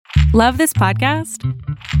Love this podcast?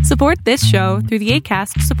 Support this show through the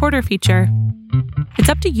Acast supporter feature. It's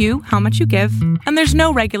up to you how much you give, and there's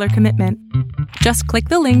no regular commitment. Just click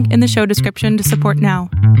the link in the show description to support now.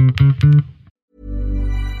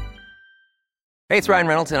 Hey, it's Ryan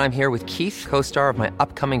Reynolds, and I'm here with Keith, co-star of my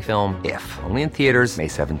upcoming film, If, only in theaters May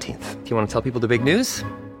 17th. Do you want to tell people the big news?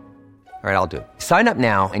 All right, I'll do it. Sign up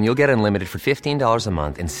now and you'll get unlimited for $15 a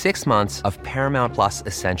month and 6 months of Paramount Plus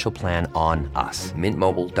Essential Plan on us.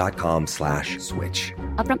 MintMobile.com/switch.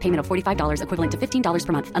 Upfront payment of $45 equivalent to $15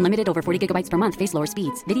 per month. Unlimited over 40 gigabytes per month. Face lower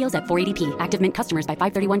speeds. Videos at 480p. Active Mint customers by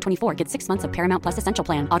 531.24 get 6 months of Paramount Plus Essential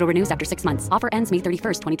Plan. Auto renews after 6 months. Offer ends May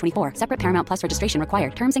 31st, 2024. Separate Paramount Plus registration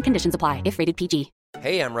required. Terms and conditions apply if rated PG.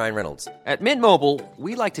 Hey, I'm Ryan Reynolds. At Mint Mobile,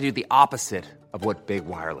 we like to do the opposite of what Big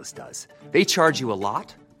Wireless does. They charge you a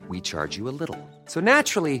lot. We charge you a little. So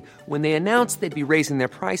naturally, when they announced they'd be raising their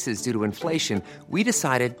prices due to inflation, we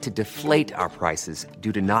decided to deflate our prices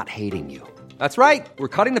due to not hating you. That's right. We're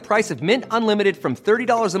cutting the price of Mint Unlimited from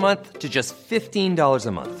 $30 a month to just $15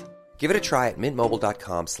 a month. Give it a try at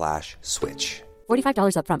mintmobile.com/switch.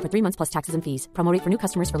 $45 upfront for 3 months plus taxes and fees. Promo rate for new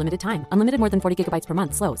customers for limited time. Unlimited more than 40 gigabytes per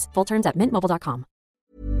month. Slows full terms at mintmobile.com.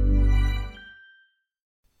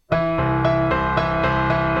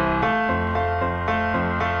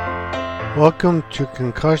 Welcome to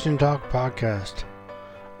Concussion Talk Podcast.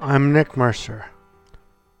 I'm Nick Mercer.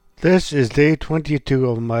 This is day 22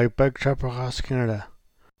 of my bike trip across Canada.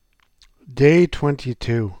 Day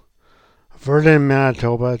 22. Vernon,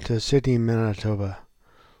 Manitoba to Sydney, Manitoba.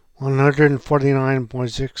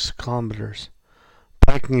 149.6 kilometers.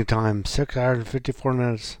 Biking time 6 hours and 54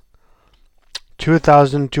 minutes.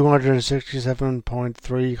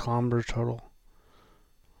 2,267.3 kilometers total.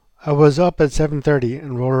 I was up at 7:30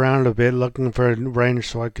 and rode around a bit looking for a wrench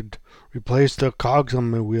so I could replace the cogs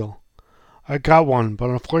on my wheel. I got one,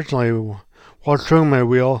 but unfortunately, while trimming my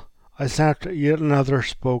wheel, I snapped yet another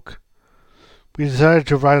spoke. We decided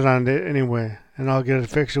to ride on it anyway, and I'll get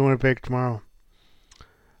it fixed in Winnipeg tomorrow.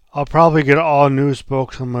 I'll probably get all new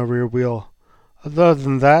spokes on my rear wheel. Other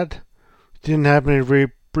than that, we didn't have any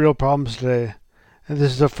real problems today, and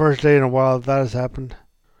this is the first day in a while that has happened.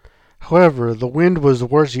 However, the wind was the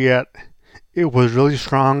worst yet. It was really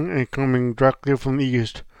strong and coming directly from the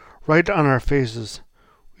east, right on our faces.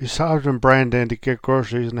 We stopped in Brandon to get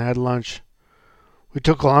groceries and had lunch. We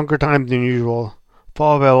took a longer time than usual,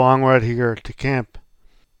 followed by a long ride here to camp.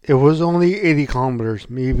 It was only 80 kilometers,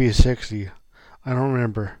 maybe 60. I don't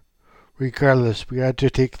remember. Regardless, we had to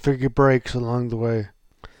take 3 breaks along the way.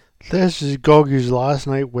 This is Gogi's last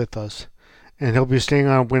night with us, and he'll be staying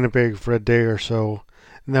on Winnipeg for a day or so,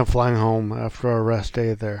 and then flying home after our rest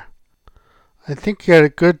day there. I think he had a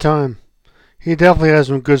good time. He definitely has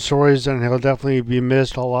some good stories, and he'll definitely be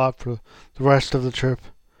missed a lot for the rest of the trip.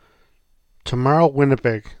 Tomorrow,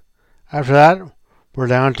 Winnipeg. After that, we're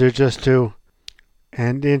down to just 2,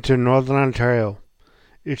 and into Northern Ontario.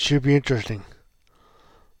 It should be interesting.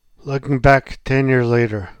 Looking back 10 years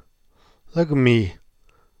later. Look at me.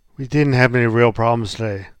 We didn't have any real problems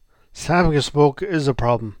today. Snapping a spoke is a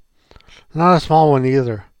problem. Not a small one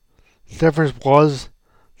either. The difference was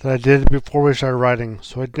that I did it before we started riding,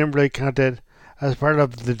 so I didn't really count it as part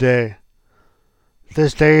of the day.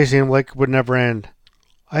 This day seemed like it would never end.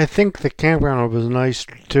 I think the campground was nice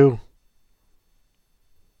too.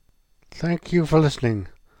 Thank you for listening.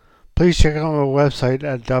 Please check out my website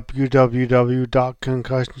at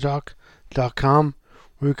www.concussiontalk.com,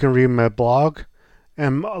 where you can read my blog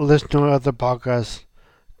and listen to my other podcasts,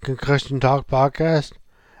 Concussion Talk Podcast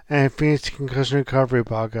and Phoenix Concussion Recovery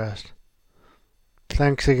Podcast.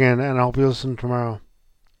 Thanks again, and I hope you listen tomorrow.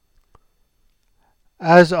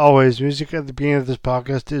 As always, music at the beginning of this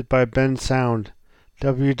podcast is by Ben Sound,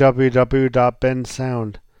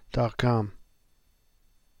 www.bensound.com.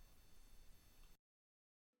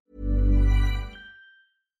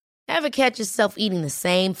 Ever catch yourself eating the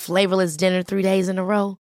same flavorless dinner 3 days in a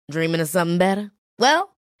row? Dreaming of something better?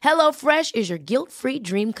 Well, HelloFresh is your guilt-free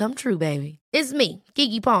dream come true, baby. It's me,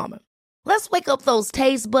 Keke Palmer. Let's wake up those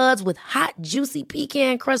taste buds with hot, juicy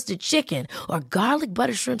pecan-crusted chicken or garlic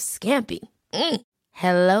butter shrimp scampi.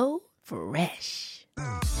 Hello Fresh.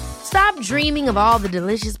 Stop dreaming of all the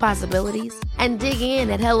delicious possibilities and dig in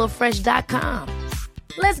at HelloFresh.com.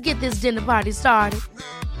 Let's get this dinner party started.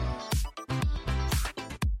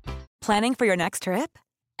 Planning for your next trip?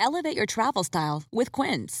 Elevate your travel style with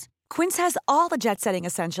Quince. Quince has all the jet-setting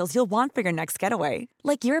essentials you'll want for your next getaway,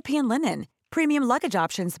 like European linen, premium luggage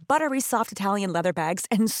options, buttery soft Italian leather bags,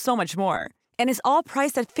 and so much more. And is all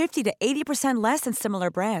priced at 50 to 80% less than similar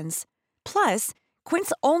brands. Plus,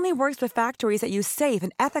 Quince only works with factories that use safe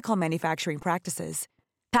and ethical manufacturing practices.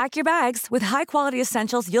 Pack your bags with high-quality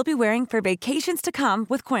essentials you'll be wearing for vacations to come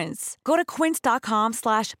with Quince. Go to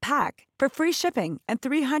quince.com/pack for free shipping and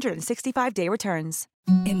 365-day returns.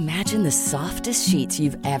 Imagine the softest sheets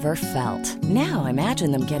you've ever felt. Now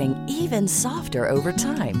imagine them getting even softer over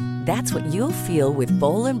time. That's what you'll feel with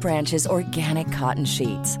Boll & Branch's organic cotton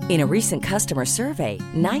sheets. In a recent customer survey,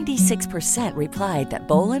 96% replied that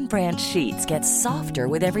Boll & Branch sheets get softer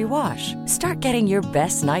with every wash. Start getting your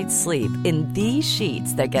best night's sleep in these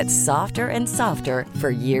sheets that get softer and softer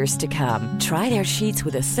for years to come. Try their sheets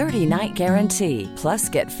with a 30-night guarantee. Plus,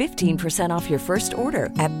 get 15% off your first order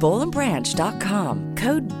at bollandbranch.com.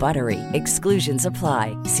 Code BUTTERY. Exclusions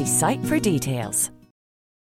apply. See site for details.